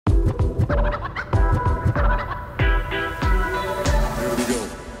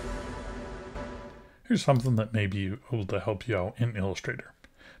here's something that may be able to help you out in Illustrator.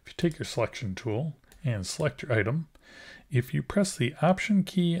 If you take your selection tool and select your item, if you press the Option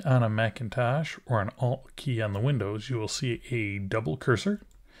key on a Macintosh or an Alt key on the Windows, you will see a double cursor.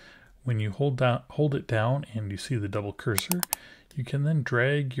 When you hold it down and you see the double cursor, you can then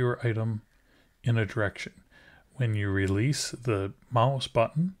drag your item in a direction. When you release the mouse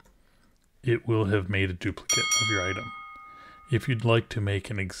button, it will have made a duplicate of your item. If you'd like to make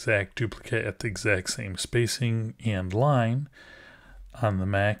an exact duplicate at the exact same spacing and line, on the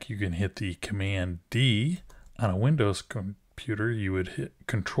Mac you can hit the Command D. On a Windows computer you would hit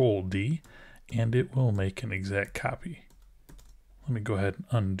Control D and it will make an exact copy. Let me go ahead and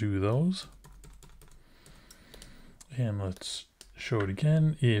undo those. And let's show it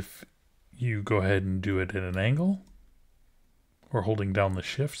again. If you go ahead and do it at an angle, or holding down the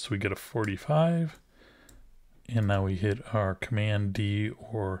shift, so we get a 45. And now we hit our Command D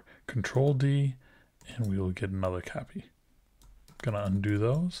or Control D, and we will get another copy. I'm gonna undo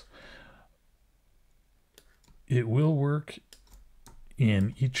those. It will work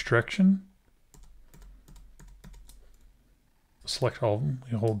in each direction. Select all of them.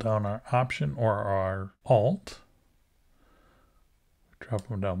 We hold down our Option or our Alt. Drop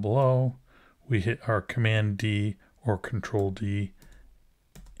them down below. We hit our Command D or Control D,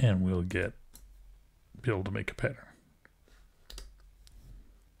 and we'll be able to make a pattern.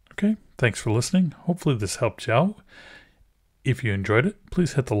 Okay, thanks for listening. Hopefully this helped you out. If you enjoyed it,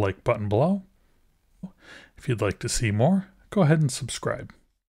 please hit the like button below. If you'd like to see more, go ahead and subscribe.